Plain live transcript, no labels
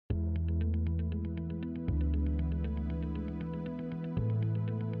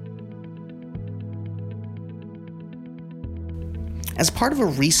As part of a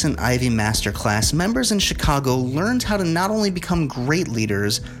recent Ivy Masterclass, members in Chicago learned how to not only become great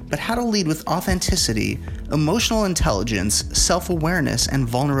leaders, but how to lead with authenticity, emotional intelligence, self-awareness, and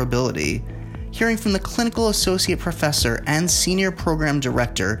vulnerability. Hearing from the Clinical Associate Professor and Senior Program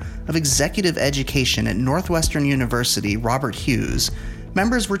Director of Executive Education at Northwestern University Robert Hughes,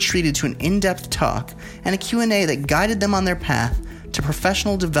 members were treated to an in-depth talk and a Q&A that guided them on their path to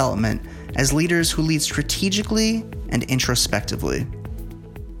professional development as leaders who lead strategically and introspectively.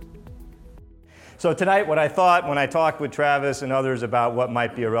 So tonight, what I thought when I talked with Travis and others about what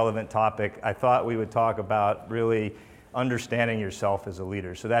might be a relevant topic, I thought we would talk about really understanding yourself as a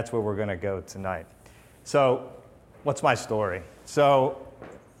leader. So that's where we're going to go tonight. So what's my story? So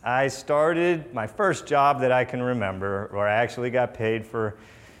I started my first job that I can remember, where I actually got paid for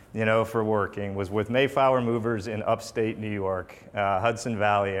working, was with Mayflower Movers in upstate New York, Hudson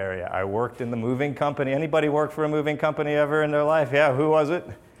Valley area. I worked in the moving company. Anybody work for a moving company ever in their life? Yeah, who was it?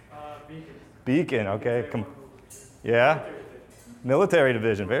 Beacon, okay. Yeah? Military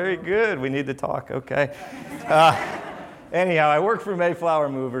division, very good. We need to talk, okay. Anyhow, I worked for Mayflower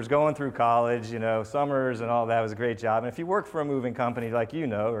Movers, going through college, summers and all that. It was a great job. And if you work for a moving company, like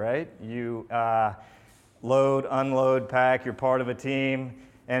right? You load, unload, pack, you're part of a team.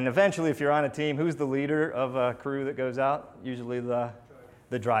 And eventually, if you're on a team, who's the leader of a crew that goes out? Usually the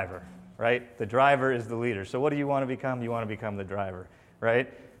driver, right? The driver is the leader. So what do you want to become? You want to become the driver,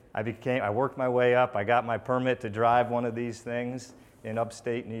 right? I worked my way up. I got my permit to drive one of these things in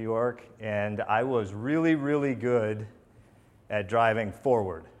upstate New York. And I was really, really good at driving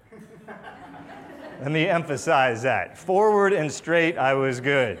forward. Let me emphasize that. Forward and straight, I was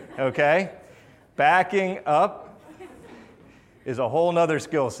good, okay? Backing up is a whole nother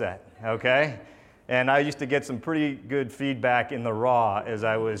skill set, okay? And I used to get some pretty good feedback in the raw, as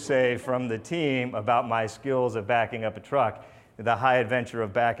I would say, from the team about my skills of backing up a truck. The high adventure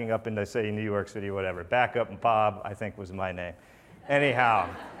of backing up into, say, New York City or whatever. Back Up and Bob, I think, was my name. Anyhow,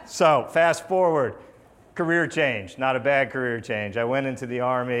 so fast forward. Career change, not a bad career change. I went into the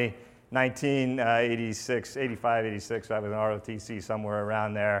Army 1986, 85, 86. I was in ROTC, somewhere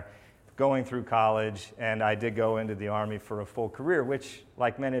around there, going through college, and I did go into the Army for a full career, which,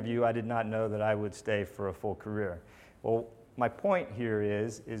 like many of you, I did not know that I would stay for a full career. Well, my point here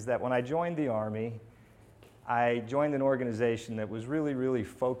is that when I joined the Army, I joined an organization that was really, really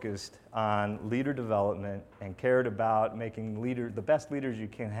focused on leader development and cared about making the best leaders you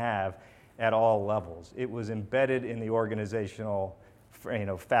can have at all levels. It was embedded in the organizational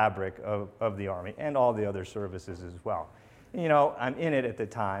fabric of the Army and all the other services as well. I'm in it at the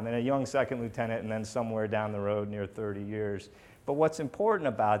time, and a young second lieutenant, and then somewhere down the road near 30 years. But what's important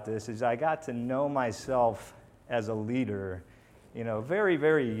about this is I got to know myself as a leader, very,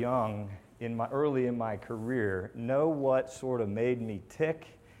 very young, early in my career, know what sort of made me tick,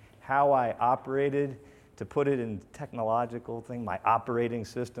 how I operated, to put it in technological thing, my operating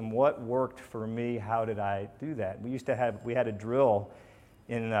system, what worked for me, how did I do that? We had a drill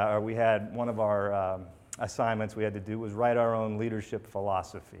we had one of our assignments we had to do was write our own leadership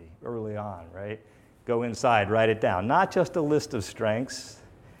philosophy early on, right? Go inside, write it down. Not just a list of strengths,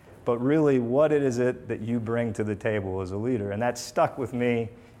 but really what it is that you bring to the table as a leader. And that stuck with me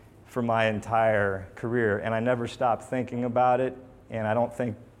for my entire career, and I never stopped thinking about it, and I don't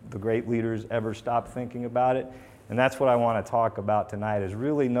think the great leaders ever stop thinking about it. And that's what I want to talk about tonight, is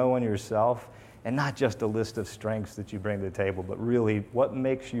really knowing yourself, and not just a list of strengths that you bring to the table, but really what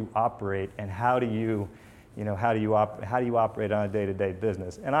makes you operate, and how do you operate on a day-to-day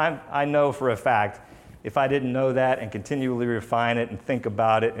business. And I know for a fact, if I didn't know that and continually refine it and think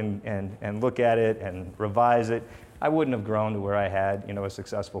about it and look at it and revise it, I wouldn't have grown to where I had, a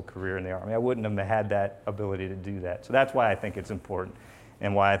successful career in the Army. I wouldn't have had that ability to do that. So that's why I think it's important,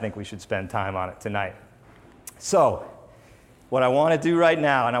 and why I think we should spend time on it tonight. So, what I want to do right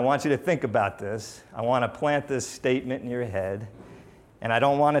now, and I want you to think about this, I want to plant this statement in your head, and I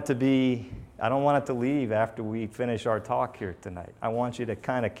don't want it to leave after we finish our talk here tonight. I want you to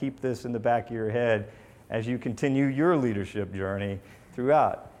kind of keep this in the back of your head as you continue your leadership journey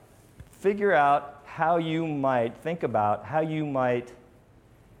throughout. Figure out how you might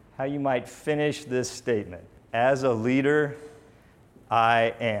finish this statement. As a leader,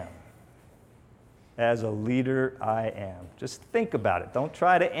 I am. As a leader, I am. Just think about it. Don't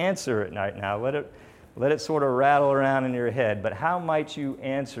try to answer it right now. Let it sort of rattle around in your head. But how might you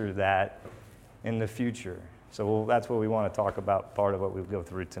answer that in the future? So that's what we want to talk about, part of what we'll go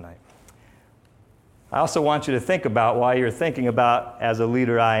through tonight. I also want you to think about, while you're thinking about as a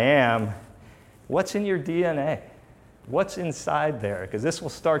leader I am, what's in your DNA? What's inside there? Because this will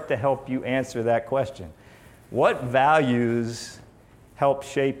start to help you answer that question. What values help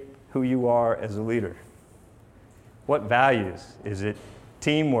shape who you are as a leader? What values? Is it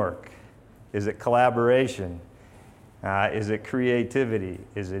teamwork? Is it collaboration? Is it creativity?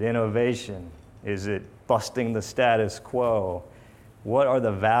 Is it innovation? Is it busting the status quo? What are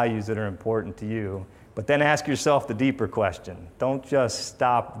the values that are important to you? But then ask yourself the deeper question. Don't just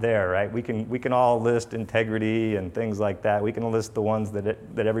stop there, right? We can all list integrity and things like that. We can list the ones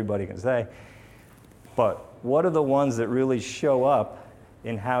that everybody can say. But what are the ones that really show up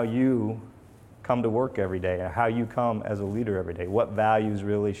in how you come to work every day, or how you come as a leader every day? What values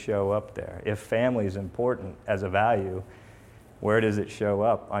really show up there? If family is important as a value, where does it show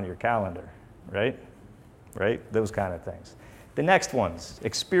up on your calendar, right? Right? Those kind of things. The next ones,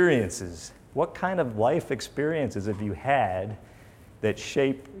 experiences. What kind of life experiences have you had that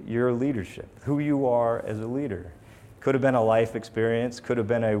shape your leadership, who you are as a leader? Could have been a life experience, could have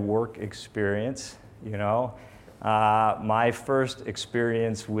been a work experience, you know. My first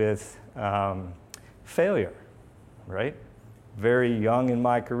experience with failure, right? Very young in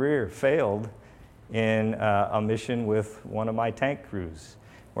my career, failed in a mission with one of my tank crews,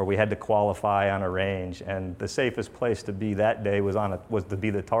 where we had to qualify on a range, and the safest place to be that day was to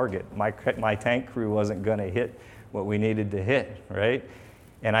be the target. My tank crew wasn't going to hit what we needed to hit, right?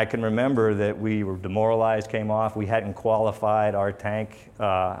 And I can remember that we were demoralized, came off. We hadn't qualified our tank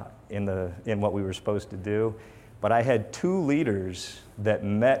in what we were supposed to do. But I had 2 leaders that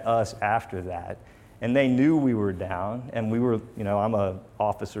met us after that, and they knew we were down, and we were, you know, I'm an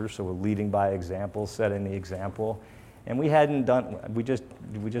officer, so we're leading by example, setting the example. And we just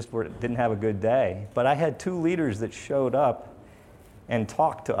didn't have a good day. But I had 2 leaders that showed up and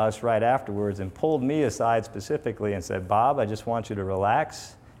talked to us right afterwards and pulled me aside specifically and said, Bob, I just want you to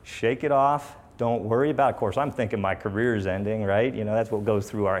relax, shake it off, don't worry about it. Of course, I'm thinking my career's ending, right? You know, that's what goes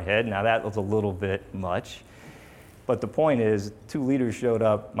through our head. Now that was a little bit much. But the point is, 2 leaders showed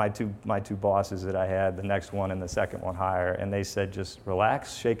up, my two bosses that I had, the next one and the second one higher, and they said, just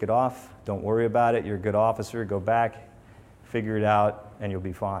relax, shake it off, don't worry about it, you're a good officer, go back, figure it out, and you'll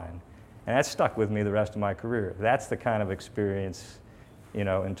be fine. And that stuck with me the rest of my career. That's the kind of experience, you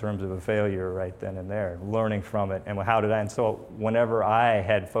know, in terms of a failure right then and there, learning from it. And so whenever I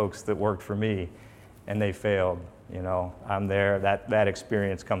had folks that worked for me and they failed, you know, I'm there, that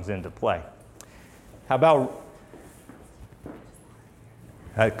experience comes into play. How about,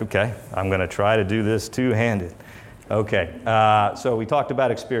 okay, I'm going to try to do this two-handed. Okay, so we talked about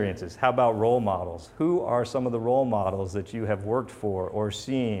experiences. How about role models? Who are some of the role models that you have worked for or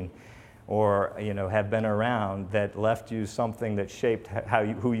seen or, you know, have been around that left you something that shaped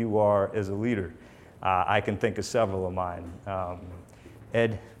who you are as a leader? I can think of several of mine.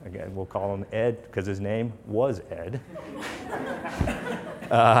 Ed, again, we'll call him Ed because his name was Ed.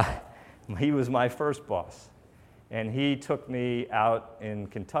 He was my first boss, and he took me out in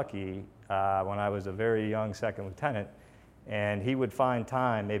Kentucky when I was a very young second lieutenant, and he would find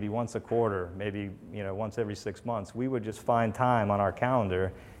time, maybe once a quarter, maybe, you know, once every 6 months. We would just find time on our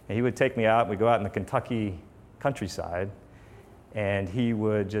calendar, and he would take me out. We'd go out in the Kentucky countryside, and he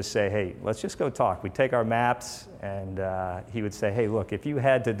would just say, hey, let's just go talk. We'd take our maps, and he would say, hey, look, if you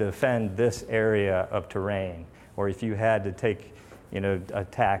had to defend this area of terrain, or if you had to take, you know,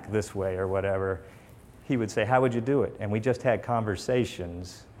 attack this way or whatever, he would say, how would you do it? And we just had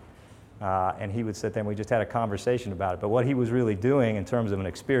conversations. And he would sit there and we just had a conversation about it. But what he was really doing in terms of an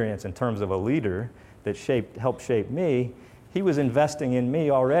experience, in terms of a leader that helped shape me, he was investing in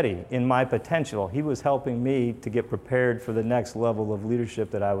me already, in my potential. He was helping me to get prepared for the next level of leadership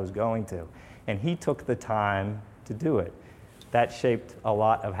that I was going to. And he took the time to do it. That shaped a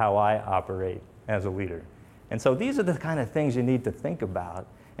lot of how I operate as a leader. And so these are the kind of things you need to think about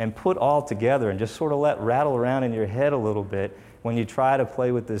and put all together and just sort of let rattle around in your head a little bit when you try to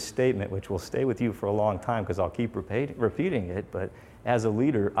play with this statement, which will stay with you for a long time because I'll keep repeating it, but as a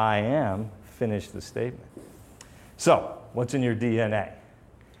leader, I am, finish the statement. So, what's in your DNA?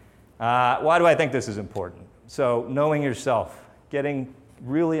 Why do I think this is important? So, knowing yourself,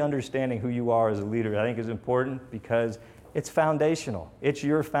 really understanding who you are as a leader, I think is important because it's foundational. It's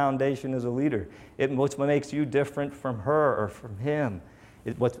your foundation as a leader. It's what makes you different from her or from him.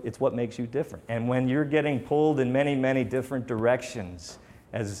 It's what makes you different. And when you're getting pulled in many, many different directions,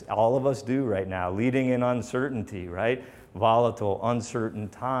 as all of us do right now, leading in uncertainty, right? Volatile, uncertain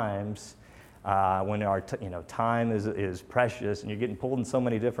times, when our time is precious and you're getting pulled in so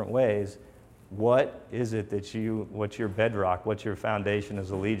many different ways, what is it what's your bedrock, what's your foundation as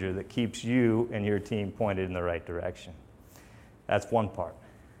a leader that keeps you and your team pointed in the right direction? That's one part.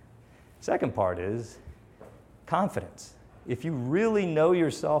 Second part is confidence. If you really know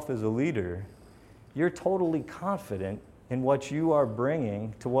yourself as a leader, you're totally confident in what you are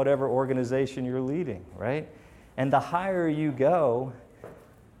bringing to whatever organization you're leading, right? And the higher you go,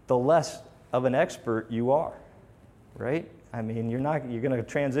 the less of an expert you are, right? I mean, you're going to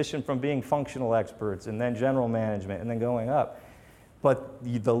transition from being functional experts and then general management and then going up. But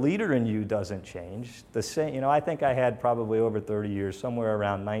the leader in you doesn't change. The same, I think I had probably over 30 years, somewhere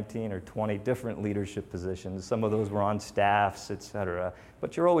around 19 or 20 different leadership positions. Some of those were on staffs, et cetera.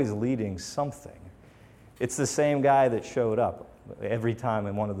 But you're always leading something. It's the same guy that showed up every time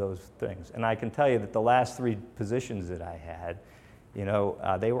in one of those things. And I can tell you that the last 3 positions that I had,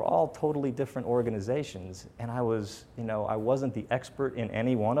 they were all totally different organizations. And I wasn't the expert in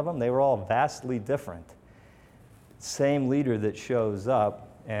any one of them. They were all vastly different. Same leader that shows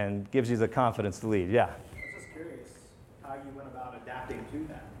up and gives you the confidence to lead. Yeah? I was just curious how you went about adapting to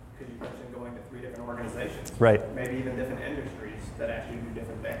that. Because you mentioned going to 3 different organizations. Right. Maybe even different industries that actually do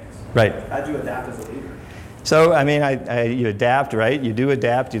different things. Right. How'd you adapt as a leader? So, you adapt, right? You do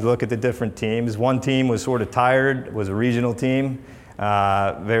adapt. You look at the different teams. One team was sort of tired, was a regional team.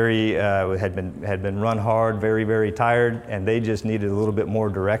 Had been run hard, very, very tired, and they just needed a little bit more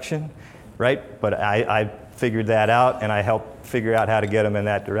direction, right? But I figured that out, and I helped figure out how to get them in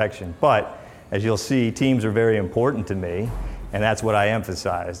that direction. But as you'll see, teams are very important to me, and that's what I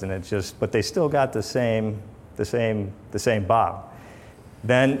emphasized. And but they still got the same Bob.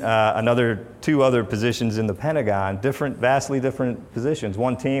 Then 2 other positions in the Pentagon, vastly different positions.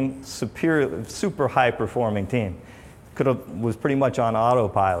 One team, super high-performing team, was pretty much on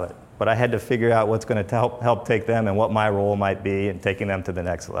autopilot. But I had to figure out what's going to help take them and what my role might be in taking them to the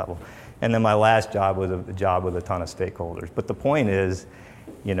next level. And then my last job was a job with a ton of stakeholders. But the point is,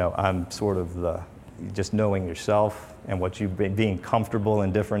 I'm sort of just knowing yourself and being comfortable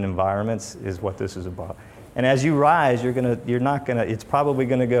in different environments is what this is about. And as you rise, it's probably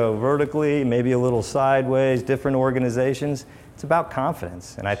going to go vertically, maybe a little sideways, different organizations. It's about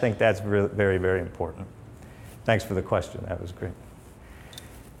confidence. And I think that's very, very important. Thanks for the question. That was great.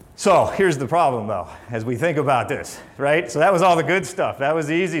 So here's the problem, though, as we think about this, right? So that was all the good stuff. That was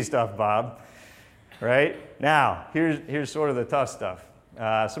the easy stuff, Bob, right? Now, here's sort of the tough stuff.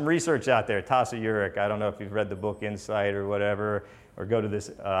 Some research out there. Tasha Eurich, I don't know if you've read the book Insight or whatever, or go to this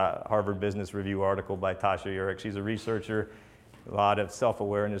Harvard Business Review article by Tasha Eurich. She's a researcher. A lot of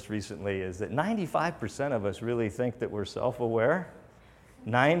self-awareness recently is that 95% of us really think that we're self-aware.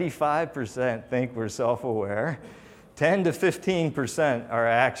 95% think we're self-aware. 10 to 15% are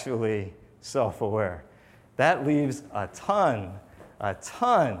actually self-aware. That leaves a ton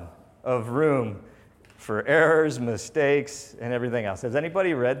of room for errors, mistakes, and everything else. Has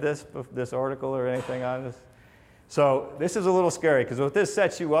anybody read this article or anything on this? So this is a little scary, because what this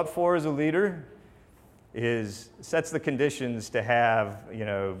sets you up for as a leader sets the conditions to have,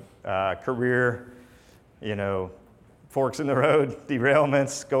 career, forks in the road,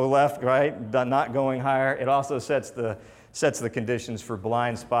 derailments, go left, right, not going higher. It also sets the conditions for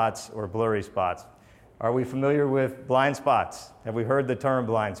blind spots or blurry spots. Are we familiar with blind spots? Have we heard the term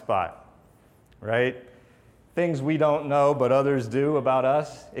blind spot? Right? Things we don't know but others do about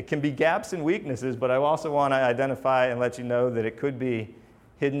us. It can be gaps and weaknesses, but I also want to identify and let you know that it could be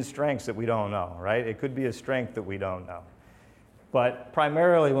hidden strengths that we don't know, right? It could be a strength that we don't know. But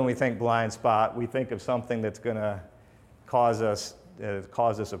primarily when we think blind spot, we think of something that's going to cause us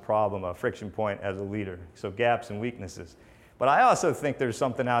a problem, a friction point as a leader. So gaps and weaknesses. But I also think there's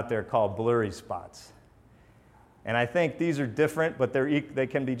something out there called blurry spots. And I think these are different, but they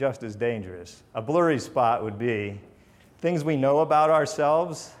can be just as dangerous. A blurry spot would be things we know about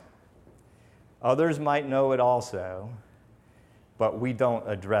ourselves. Others might know it also, but we don't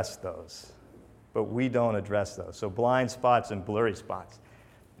address those. So blind spots and blurry spots.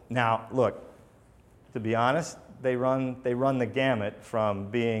 Now, look, to be honest, they run the gamut from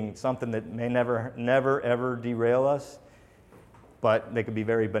being something that may never, ever derail us, but they can be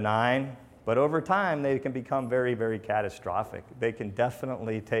very benign. But over time, they can become very, very catastrophic. They can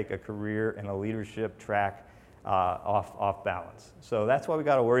definitely take a career and a leadership track off balance. So that's why we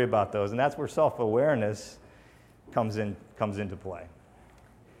got to worry about those, and that's where self-awareness comes into play.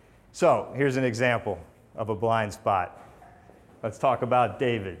 So here's an example of a blind spot. Let's talk about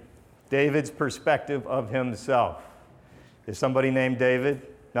David. David's perspective of himself. Is somebody named David?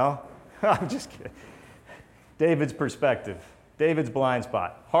 No? I'm just kidding. David's perspective. David's blind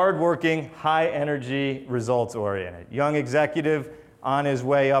spot. Hardworking, high energy, results oriented. Young executive on his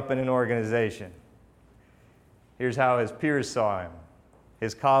way up in an organization. Here's how his peers saw him.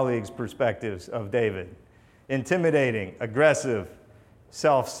 His colleagues' perspectives of David. Intimidating, aggressive,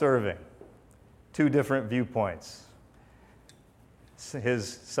 self-serving. 2 different viewpoints.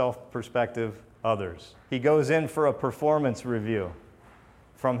 His self-perspective, others. He goes in for a performance review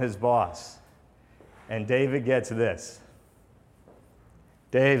from his boss. And David gets this.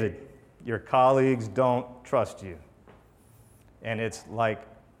 David, your colleagues don't trust you. And it's like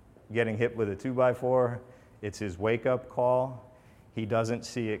getting hit with a 2x4. It's his wake-up call. He doesn't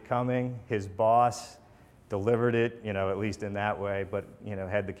see it coming. His boss delivered it, at least in that way, but,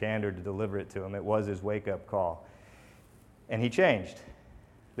 had the candor to deliver it to him. It was his wake-up call. And he changed.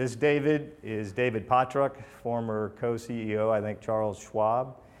 This David is David Pottruck, former co-CEO, I think Charles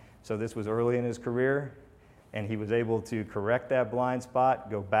Schwab. So this was early in his career, and he was able to correct that blind spot,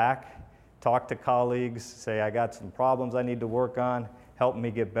 go back, talk to colleagues, say, I got some problems I need to work on, help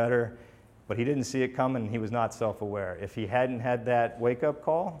me get better. But he didn't see it coming, and he was not self-aware. If he hadn't had that wake-up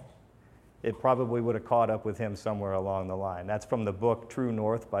call, it probably would have caught up with him somewhere along the line. That's from the book True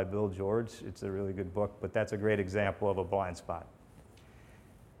North by Bill George. It's a really good book, but that's a great example of a blind spot.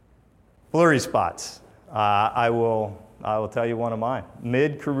 Blurry spots. I will tell you one of mine.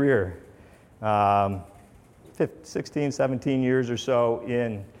 Mid-career, 16, 17 years or so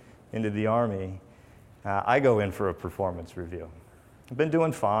into the Army, I go in for a performance review. I've been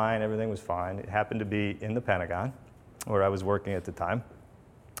doing fine. Everything was fine. It happened to be in the Pentagon, where I was working at the time.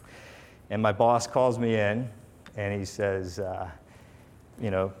 And my boss calls me in, and he says,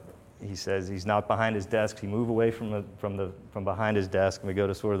 he says he's not behind his desk. He moved away from behind his desk, and we go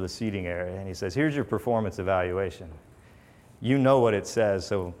to sort of the seating area. And he says, here's your performance evaluation. You know what it says,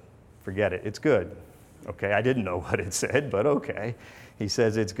 so forget it. It's good. Okay, I didn't know what it said, but okay. He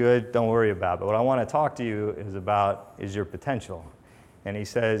says, it's good, don't worry about it. But what I want to talk to you is your potential. And he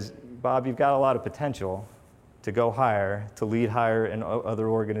says, Bob, you've got a lot of potential to go higher, to lead higher in other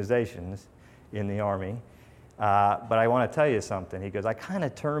organizations in the Army. But I want to tell you something. He goes, I kind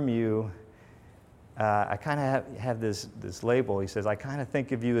of term you, I kind of have this label. He says, I kind of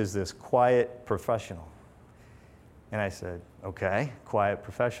think of you as this quiet professional. And I said, okay, quiet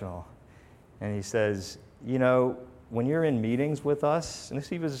professional. And he says, when you're in meetings with us, and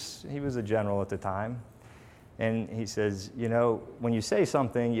he was a general at the time, and he says, when you say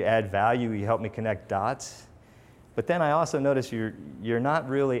something, you add value, you help me connect dots. But then I also notice you're not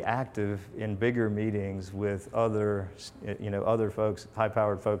really active in bigger meetings with other folks,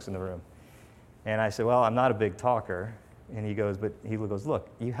 high-powered folks in the room. And I said, well, I'm not a big talker. And he goes, look,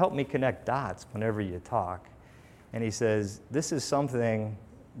 you help me connect dots whenever you talk. And he says, this is something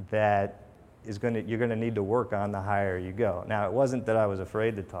that you're going to need to work on the higher you go. Now, it wasn't that I was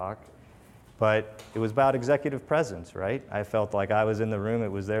afraid to talk, but it was about executive presence, right? I felt like I was in the room,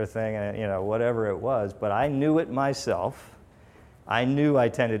 it was their thing, and whatever it was, but I knew it myself. I knew I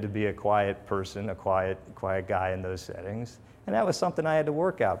tended to be a quiet person, a quiet guy in those settings, and that was something I had to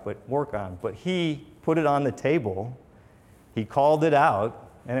work on. But he put it on the table, he called it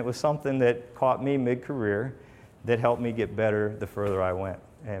out, and it was something that caught me mid-career that helped me get better the further I went.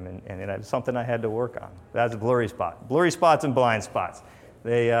 And it was something I had to work on. That's a blurry spot. Blurry spots and blind spots.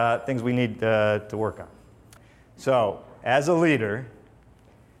 Things we need to work on. So, as a leader,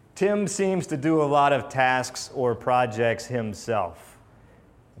 Tim seems to do a lot of tasks or projects himself.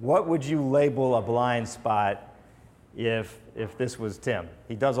 What would you label a blind spot if this was Tim?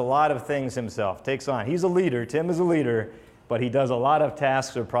 He does a lot of things himself, takes on. He's a leader, Tim is a leader, but he does a lot of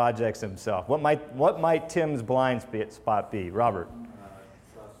tasks or projects himself. What might Tim's blind spot be? Robert?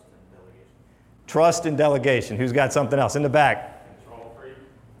 Trust and delegation. Who's got something else? In the back. Control freak.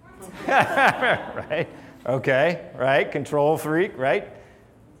 Right. Okay. Right. Control freak. Right.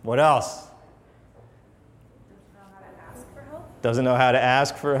 What else? Doesn't know how to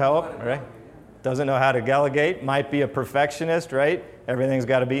ask for help. Right. Doesn't know how to delegate. Might be a perfectionist. Right. Everything's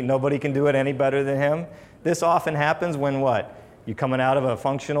got to be. Nobody can do it any better than him. This often happens when what? You're coming out of a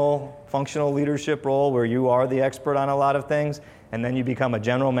functional leadership role where you are the expert on a lot of things, and then you become a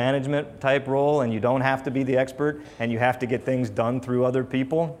general management type role, and you don't have to be the expert, and you have to get things done through other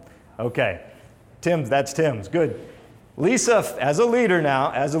people. Okay, that's Tim's, good. Lisa, as a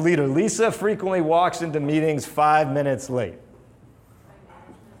leader, Lisa frequently walks into meetings 5 minutes late.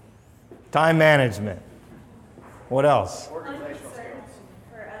 Time management. What else? Organizational skills.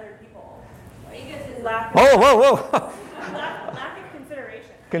 For other people. Lack Whoa. lack of consideration.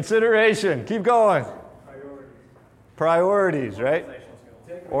 Consideration, keep going. Priorities, right?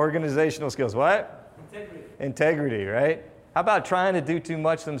 Organizational skills. What? Integrity, right? How about trying to do too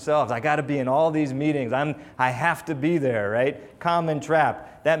much themselves? I got to be in all these meetings. I have to be there, right? Common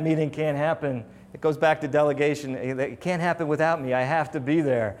trap. That meeting can't happen. It goes back to delegation. It can't happen without me. I have to be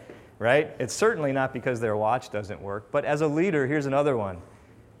there, right? It's certainly not because their watch doesn't work. But as a leader, here's another one.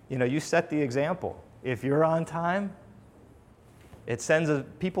 You set the example. If you're on time, It sends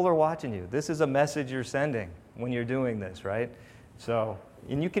people are watching you. This is a message you're sending when you're doing this, right? So,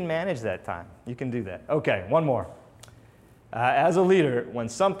 and you can manage that time. You can do that. Okay, one more. As a leader, when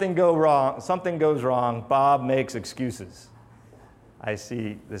something goes wrong, Bob makes excuses. I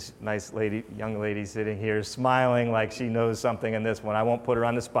see this nice young lady sitting here smiling like she knows something in this one. I won't put her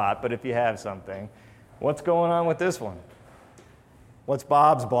on the spot, but if you have something, what's going on with this one? What's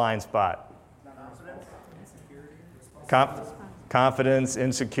Bob's blind spot? Confidence,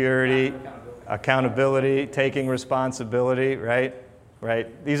 insecurity, accountability, taking responsibility, right?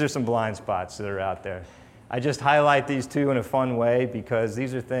 Right? These are some blind spots that are out there. I just highlight these two in a fun way because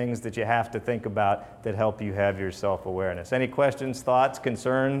these are things that you have to think about that help you have your self-awareness. Any questions, thoughts,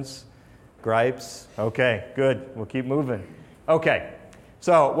 concerns, gripes? Okay, good. We'll keep moving. Okay,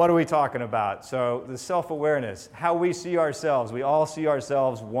 so what are we talking about? So the self-awareness, how we see ourselves. We all see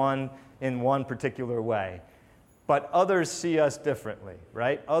ourselves in one particular way. But others see us differently,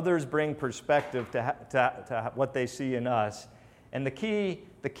 right? Others bring perspective to what they see in us. And the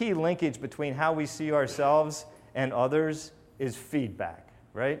key linkage between how we see ourselves and others is feedback,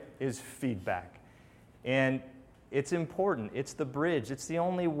 right? Is feedback. And it's important. It's the bridge. It's the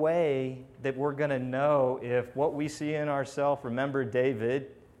only way that we're going to know if what we see in ourselves, remember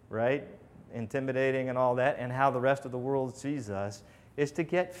David, right? Intimidating and all that, and how the rest of the world sees us, is to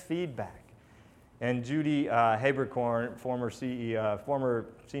get feedback. And Judy Haberkorn, former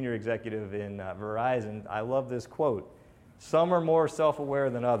senior executive in Verizon, I love this quote. Some are more self-aware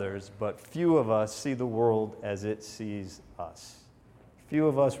than others, but few of us see the world as it sees us. Few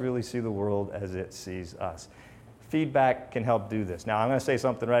of us really see the world as it sees us. Feedback can help do this. Now, I'm going to say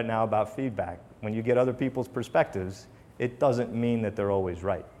something right now about feedback. When you get other people's perspectives, it doesn't mean that they're always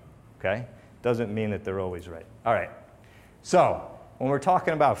right, okay? Doesn't mean that they're always right. All right. So, when we're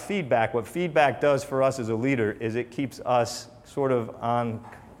talking about feedback, what feedback does for us as a leader is it keeps us sort of on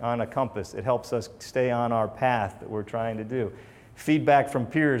a compass. It helps us stay on our path that we're trying to do. Feedback from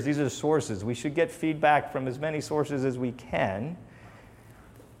peers, these are sources. We should get feedback from as many sources as we can.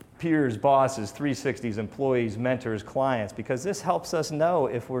 Peers, bosses, 360s, employees, mentors, clients, because this helps us know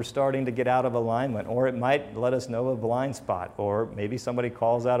if we're starting to get out of alignment, or it might let us know a blind spot, or maybe somebody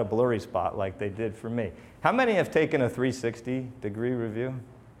calls out a blurry spot like they did for me. How many have taken a 360-degree review?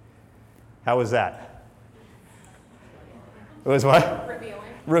 How was that? It was what?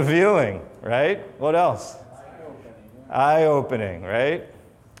 Revealing, right? What else? Eye-opening, right?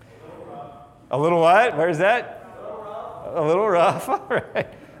 A little what? Where's that? A little rough. All right.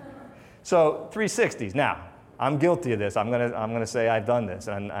 So 360s. Now, I'm guilty of this. I'm gonna say I've done this,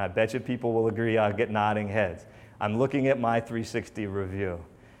 and I bet you people will agree. I'll get nodding heads. I'm looking at my 360 review,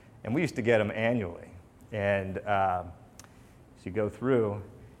 and we used to get them annually. And so you go through,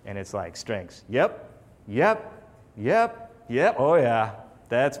 and it's like strengths. Yep. Oh yeah.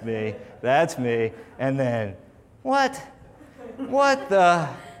 That's me. And then, what the,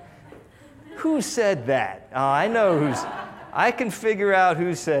 who said that? Oh, I know I can figure out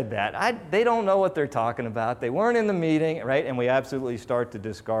who said that. They don't know what they're talking about. They weren't in the meeting, right? And we absolutely start to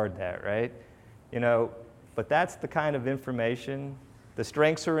discard that, right? But that's the kind of information. The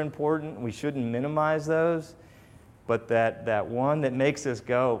strengths are important. We shouldn't minimize those. But that one that makes us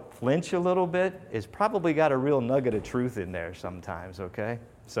go flinch a little bit is probably got a real nugget of truth in there sometimes, okay?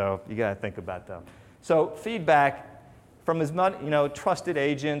 So you got to think about them. So feedback from as much, trusted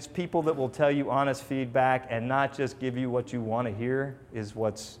agents, people that will tell you honest feedback and not just give you what you want to hear is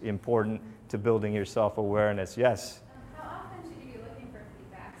what's important to building your self-awareness. Yes? How often should you be looking for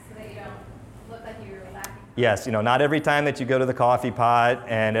feedback so that you don't look like you're lacking? Yes, not every time that you go to the coffee pot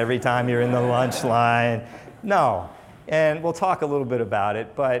and every time you're in the lunch line. No. And we'll talk a little bit about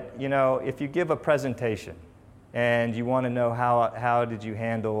it, but if you give a presentation and you want to know how did you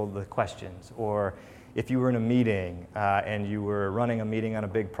handle the questions, or if you were in a meeting and you were running a meeting on a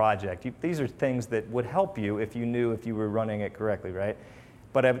big project, these are things that would help you if you knew if you were running it correctly, right?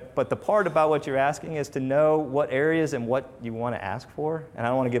 But the part about what you're asking is to know what areas and what you want to ask for, and I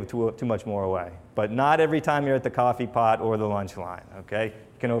don't want to give too much more away. But not every time you're at the coffee pot or the lunch line, okay?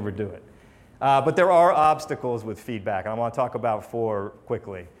 You can overdo it. But there are obstacles with feedback, and I want to talk about 4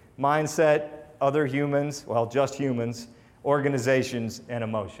 quickly. Mindset, other humans, well, just humans, organizations, and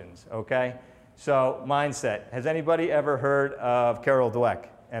emotions, okay? So, mindset. Has anybody ever heard of Carol Dweck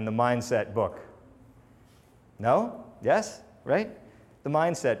and the Mindset book? No? Yes? Right? The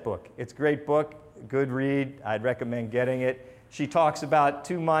Mindset book. It's a great book, good read. I'd recommend getting it. She talks about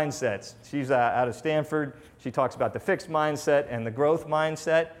 2 mindsets. She's out of Stanford. She talks about the fixed mindset and the growth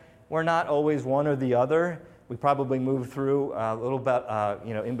mindset. We're not always one or the other. We probably move through a little bit,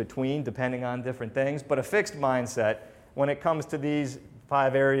 in between, depending on different things. But a fixed mindset, when it comes to these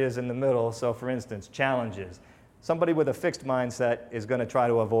 5 areas in the middle, so for instance, challenges. Somebody with a fixed mindset is going to try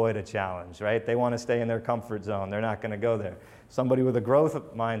to avoid a challenge, right? They want to stay in their comfort zone. They're not going to go there. Somebody with a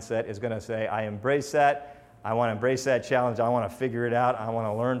growth mindset is going to say, I embrace that. I want to embrace that challenge. I want to figure it out. I want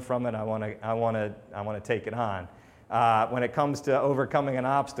to learn from it. I want to take it on. When it comes to overcoming an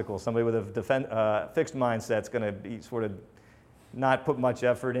obstacle, somebody with a fixed mindset is going to be sort of not put much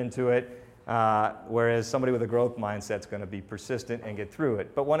effort into it, whereas somebody with a growth mindset is going to be persistent and get through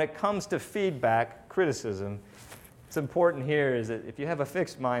it. But when it comes to feedback, criticism, what's important here is that if you have a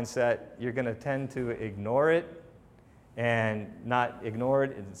fixed mindset, you're going to tend to ignore it and not ignore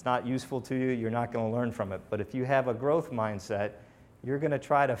it. It's not useful to you. You're not going to learn from it. But if you have a growth mindset, you're going to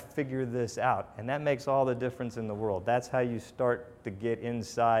try to figure this out. And that makes all the difference in the world. That's how you start to get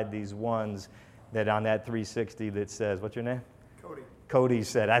inside these ones that on that 360 that says, what's your name? Cody. Cody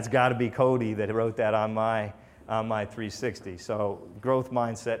said, that's got to be Cody that wrote that on my 360. So growth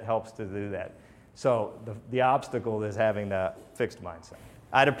mindset helps to do that. So the obstacle is having the fixed mindset.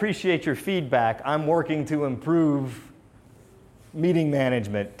 I'd appreciate your feedback. I'm working to improve meeting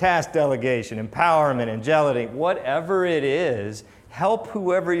management, task delegation, empowerment, agility, whatever it is. Help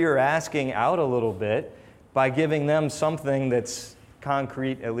whoever you're asking out a little bit by giving them something that's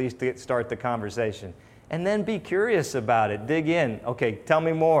concrete, at least to start the conversation. And then be curious about it. Dig in. Okay, tell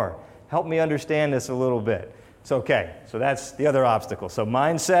me more. Help me understand this a little bit. It's okay. So that's the other obstacle. So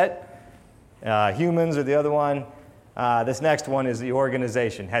mindset. Humans are the other one. This next one is the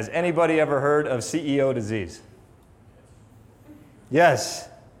organization. Has anybody ever heard of CEO disease? Yes.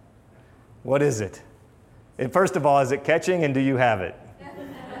 What is it? And first of all, is it catching and do you have it?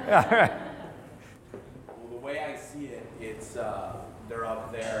 All right. Well, the way I see it, it's they're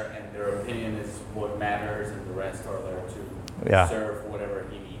up there and their opinion is what matters and the rest are there to serve whatever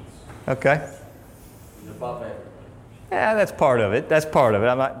he needs. Okay. He's above everybody. Yeah, that's part of it. That's part of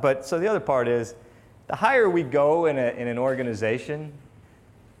it. But so the other part is, the higher we go in an organization,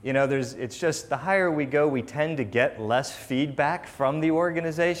 you know, it's just the higher we go, we tend to get less feedback from the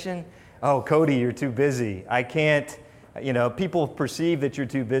organization. Oh, Cody, you're too busy. I can't, you know, people perceive that you're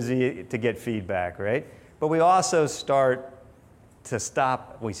too busy to get feedback, right? But we also stop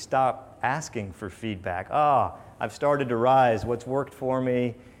asking for feedback. I've started to rise. What's worked for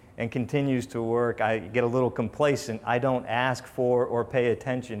me and continues to work, I get a little complacent. I don't ask for or pay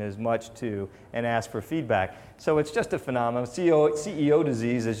attention as much to and ask for feedback. So it's just a phenomenon. CEO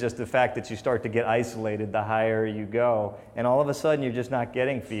disease is just the fact that you start to get isolated the higher you go, and all of a sudden you're just not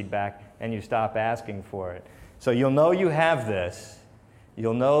getting feedback and you stop asking for it. So you'll know you have this.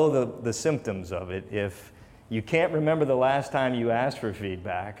 You'll know the symptoms of it if you can't remember the last time you asked for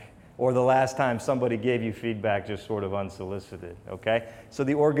feedback or the last time somebody gave you feedback just sort of unsolicited, okay? So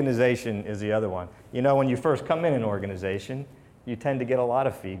the organization is the other one. You know, when you first come in an organization, you tend to get a lot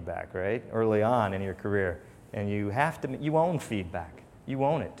of feedback, right? Early on in your career. And you own feedback. You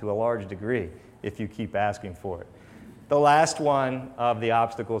own it to a large degree if you keep asking for it. The last one of the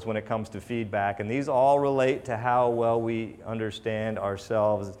obstacles when it comes to feedback, and these all relate to how well we understand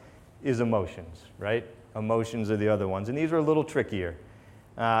ourselves, is emotions, right? Emotions are the other ones. And these are a little trickier.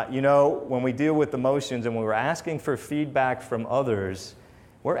 You know, when we deal with emotions and when we're asking for feedback from others,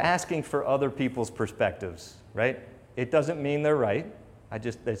 we're asking for other people's perspectives, right? It doesn't mean they're right.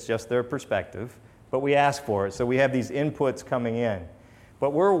 It's just their perspective. But we ask for it. So we have these inputs coming in.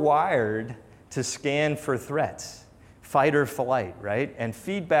 But we're wired to scan for threats, fight or flight, right? And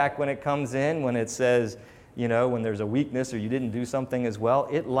feedback, when it comes in, when it says, you know, when there's a weakness or you didn't do something as well,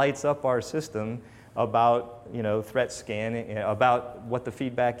 it lights up our system about, you know, threat scanning, about what the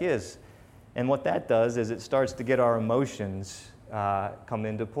feedback is. And what that does is it starts to get our emotions come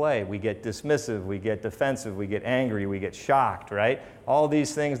into play. We get dismissive, we get defensive, we get angry, we get shocked, right? All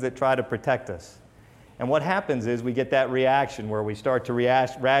these things that try to protect us. And what happens is we get that reaction where we start to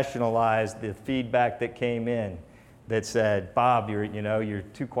rationalize the feedback that came in that said, Bob, you're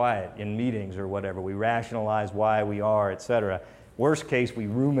too quiet in meetings or whatever. We rationalize why we are, et cetera. Worst case, we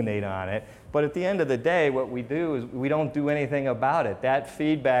ruminate on it. But at the end of the day, what we do is we don't do anything about it. That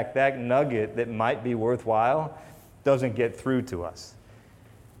feedback, that nugget that might be worthwhile, doesn't get through to us.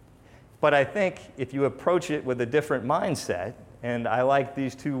 But I think if you approach it with a different mindset, and I like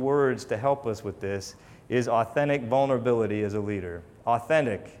these two words to help us with this, is authentic vulnerability as a leader.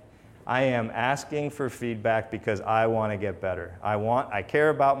 Authentic. I am asking for feedback because I want to get better. I care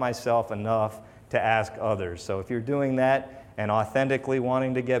about myself enough to ask others. So if you're doing that and authentically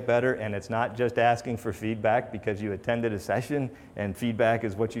wanting to get better, and it's not just asking for feedback because you attended a session and feedback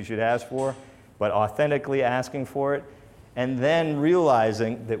is what you should ask for, but authentically asking for it, And then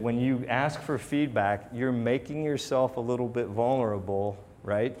realizing that when you ask for feedback, you're making yourself a little bit vulnerable,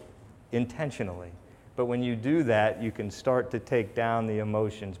 right? Intentionally. But when you do that, you can start to take down the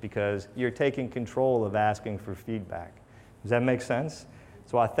emotions because you're taking control of asking for feedback. Does that make sense?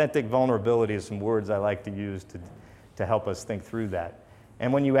 So authentic vulnerability is some words I like to use to help us think through that.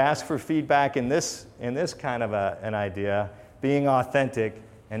 And when you ask for feedback in this kind of an idea, being authentic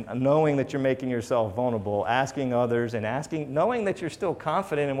and knowing that you're making yourself vulnerable, asking others and knowing that you're still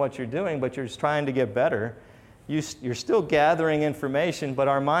confident in what you're doing, but you're just trying to get better, you're still gathering information, but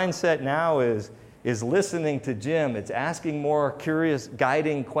our mindset now is listening to Jim. It's asking more curious,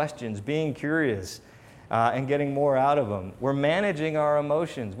 guiding questions, being curious, and getting more out of them. We're managing our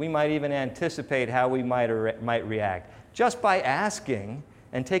emotions. We might even anticipate how we might react. Just by asking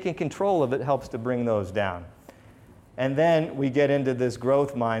and taking control of it helps to bring those down. And then we get into this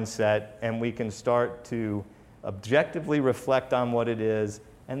growth mindset, and we can start to objectively reflect on what it is.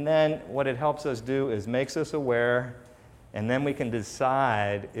 And then what it helps us do is makes us aware, and then we can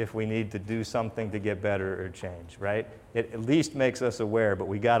decide if we need to do something to get better or change, right? It at least makes us aware, but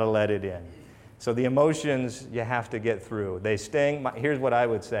we got to let it in. So the emotions you have to get through. They sting. Here's what I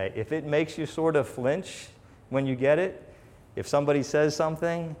would say. If it makes you sort of flinch when you get it, if somebody says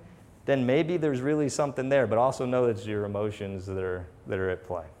something, then maybe there's really something there, but also know that it's your emotions that are at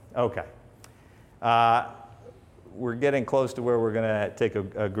play. Okay. We're getting close to where we're going to take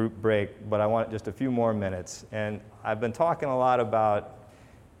a group break, but I want just a few more minutes. And I've been talking a lot about,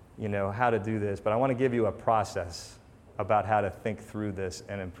 how to do this, but I want to give you a process about how to think through this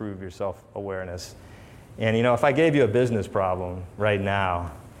and improve your self-awareness. And, if I gave you a business problem right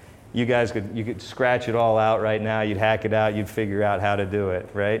now, you could scratch it all out right now, you'd hack it out, you'd figure out how to do it,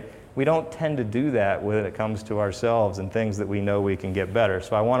 right? We don't tend to do that when it comes to ourselves and things that we know we can get better.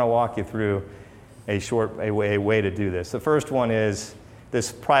 So I want to walk you through a way to do this. The first one is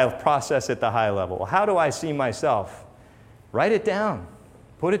this process at the high level. How do I see myself? Write it down.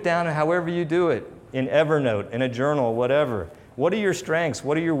 Put it down however you do it, in Evernote, in a journal, whatever. What are your strengths?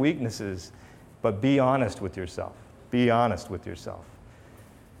 What are your weaknesses? But be honest with yourself. Be honest with yourself.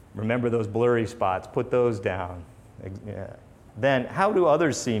 Remember those blurry spots. Put those down. Then, how do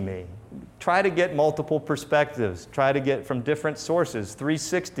others see me? Try to get multiple perspectives. Try to get from different sources,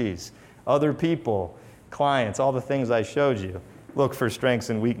 360s, other people, clients, all the things I showed you. Look for strengths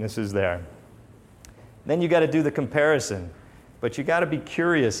and weaknesses there. Then you got to do the comparison. But you got to be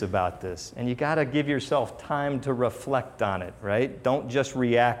curious about this, and you got to give yourself time to reflect on it, right? Don't just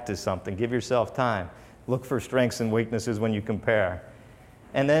react to something. Give yourself time. Look for strengths and weaknesses when you compare.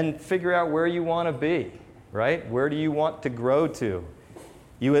 And then figure out where you want to be, right? Where do you want to grow to?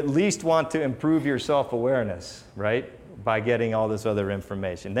 You at least want to improve your self-awareness, right? By getting all this other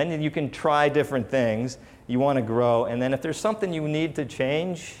information. Then you can try different things. You want to grow. And then if there's something you need to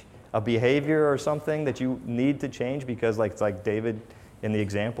change, a behavior or something that you need to change because like David in the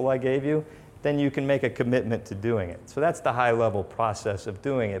example I gave you, then you can make a commitment to doing it. So that's the high-level process of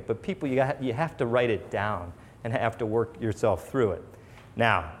doing it. But people, you have to write it down and have to work yourself through it.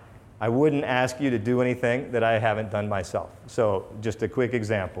 Now, I wouldn't ask you to do anything that I haven't done myself. So just a quick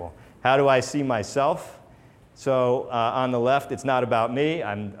example. How do I see myself? So on the left, it's not about me.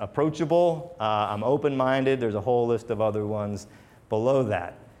 I'm approachable. I'm open-minded. There's a whole list of other ones below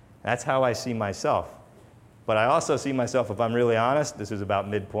that. That's how I see myself. But I also see myself, if I'm really honest, this is about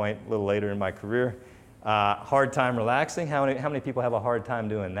midpoint, a little later in my career, hard time relaxing. How many people have a hard time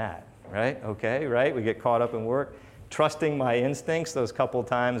doing that, right? Okay, right? We get caught up in work. Trusting my instincts, those couple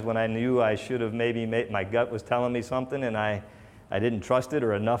times when I knew I should have maybe my gut was telling me something and I didn't trust it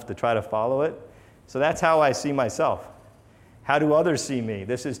or enough to try to follow it. So that's how I see myself. How do others see me?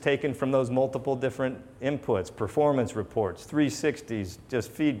 This is taken from those multiple different inputs, performance reports, 360s,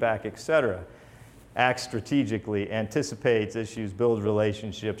 just feedback, etc. Acts strategically, anticipates issues, builds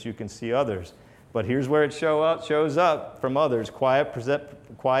relationships. You can see others. But here's where it shows up from others. Quiet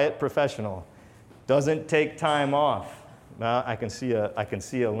professional. Doesn't take time off. Now, I can see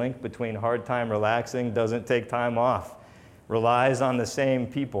a link between hard time relaxing, doesn't take time off. Relies on the same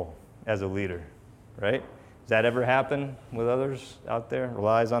people as a leader, right? Does that ever happen with others out there?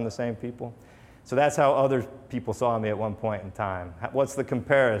 Relies on the same people? So that's how other people saw me at one point in time. What's the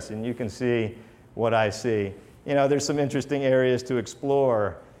comparison? You can see what I see. There's some interesting areas to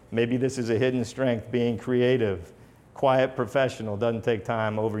explore. Maybe this is a hidden strength, being creative. Quiet professional, doesn't take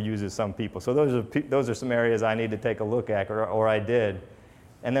time, overuses some people. So those are some areas I need to take a look at, or I did.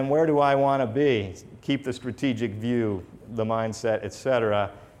 And then where do I want to be? Keep the strategic view, the mindset,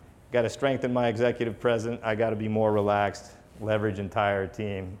 etc. Got to strengthen my executive presence. I got to be more relaxed, leverage entire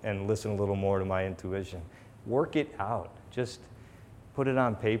team, and listen a little more to my intuition. Work it out. Just put it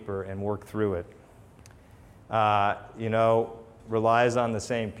on paper and work through it. Relies on the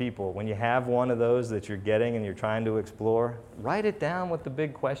same people. When you have one of those that you're getting and you're trying to explore, write it down with the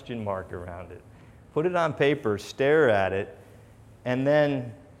big question mark around it. Put it on paper, stare at it, and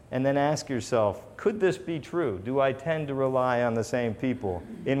then ask yourself, could this be true? Do I tend to rely on the same people?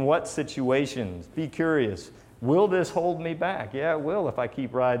 In what situations? Be curious. Will this hold me back? Yeah, it will if I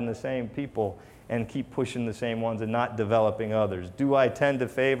keep riding the same people and keep pushing the same ones and not developing others. Do I tend to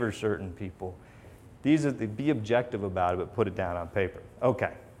favor certain people? Be objective about it, but put it down on paper.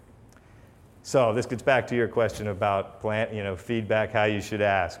 Okay. So this gets back to your question about feedback, how you should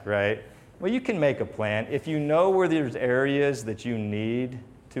ask, right? Well, you can make a plan. If you know where there's areas that you need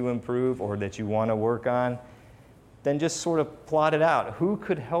to improve or that you want to work on, then just sort of plot it out. Who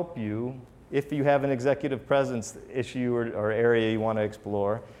could help you if you have an executive presence issue or area you want to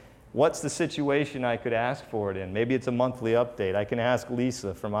explore? What's the situation I could ask for it in? Maybe it's a monthly update. I can ask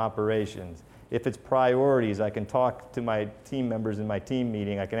Lisa from operations. If it's priorities, I can talk to my team members in my team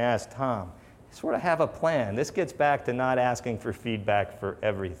meeting. I can ask Tom. Sort of have a plan. This gets back to not asking for feedback for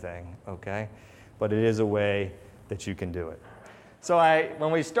everything, okay? But it is a way that you can do it. So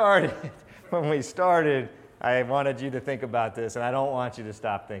when we started, I wanted you to think about this, and I don't want you to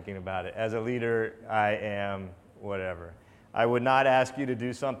stop thinking about it. As a leader, I am whatever. I would not ask you to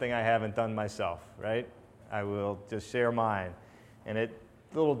do something I haven't done myself, right? I will just share mine. And it's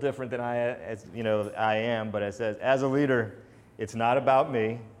a little different than I am, but it says, as a leader, it's not about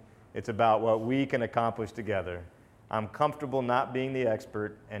me. It's about what we can accomplish together. I'm comfortable not being the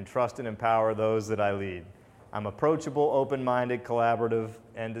expert and trust and empower those that I lead. I'm approachable, open-minded, collaborative,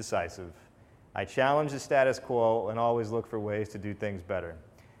 and decisive. I challenge the status quo and always look for ways to do things better.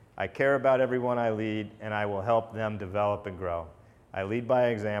 I care about everyone I lead, and I will help them develop and grow. I lead by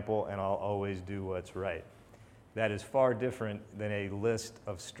example, and I'll always do what's right. That is far different than a list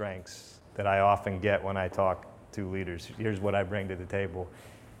of strengths that I often get when I talk to leaders. Here's what I bring to the table.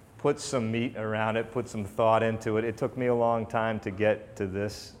 Put some meat around it, put some thought into it. It took me a long time to get to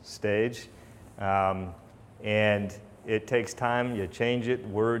this stage. And it takes time. You change it.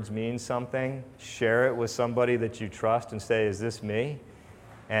 Words mean something. Share it with somebody that you trust and say, is this me?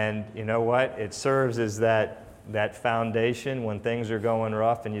 And you know what? It serves as that foundation when things are going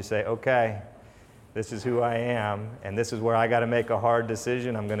rough and you say, okay, this is who I am, and this is where I got to make a hard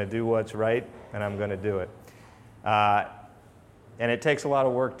decision. I'm going to do what's right, and I'm going to do it. And it takes a lot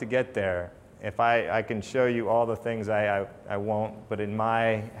of work to get there. If I can show you all the things I won't, but in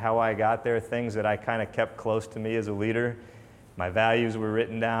how I got there, things that I kind of kept close to me as a leader, my values were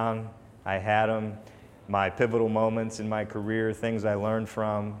written down, I had them, my pivotal moments in my career, things I learned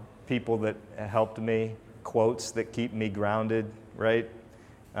from, people that helped me, quotes that keep me grounded, right?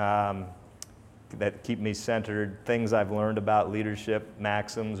 That keep me centered, things I've learned about leadership,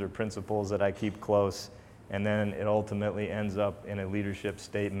 maxims or principles that I keep close. And then it ultimately ends up in a leadership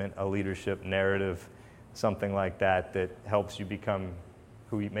statement, a leadership narrative, something like that that helps you become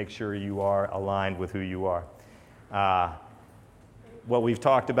make sure you are aligned with who you are. What we've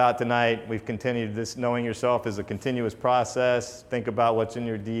talked about tonight, we've continued this. Knowing yourself is a continuous process. Think about what's in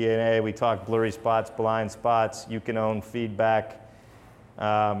your DNA. We talked blurry spots, blind spots. You can own feedback.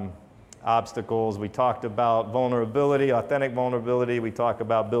 Obstacles. We talked about vulnerability, authentic vulnerability. We talk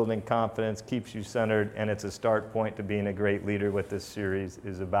about building confidence, keeps you centered, and it's a start point to being a great leader, what this series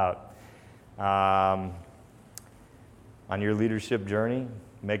is about. On your leadership journey,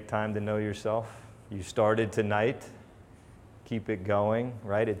 make time to know yourself. You started tonight. Keep it going,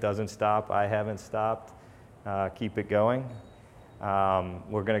 right? It doesn't stop. I haven't stopped. Keep it going.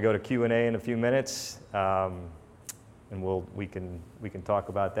 We're going to go to Q&A in a few minutes. And we can talk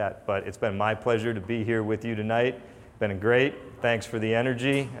about that. But it's been my pleasure to be here with you tonight. Been great. Thanks for the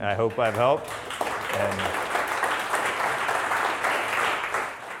energy. I hope I've helped.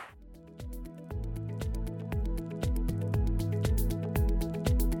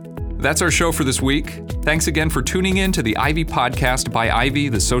 That's our show for this week. Thanks again for tuning in to the Ivy Podcast by Ivy,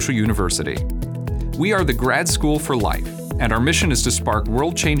 the Social University. We are the grad school for life, and our mission is to spark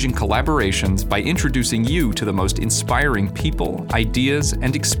world-changing collaborations by introducing you to the most inspiring people, ideas,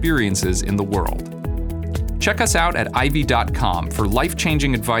 and experiences in the world. Check us out at ivy.com for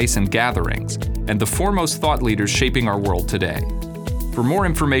life-changing advice and gatherings, and the foremost thought leaders shaping our world today. For more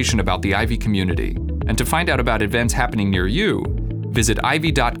information about the Ivy community, and to find out about events happening near you, visit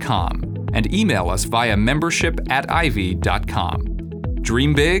ivy.com and email us via membership@ivy.com.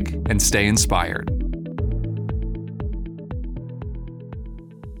 Dream big and stay inspired.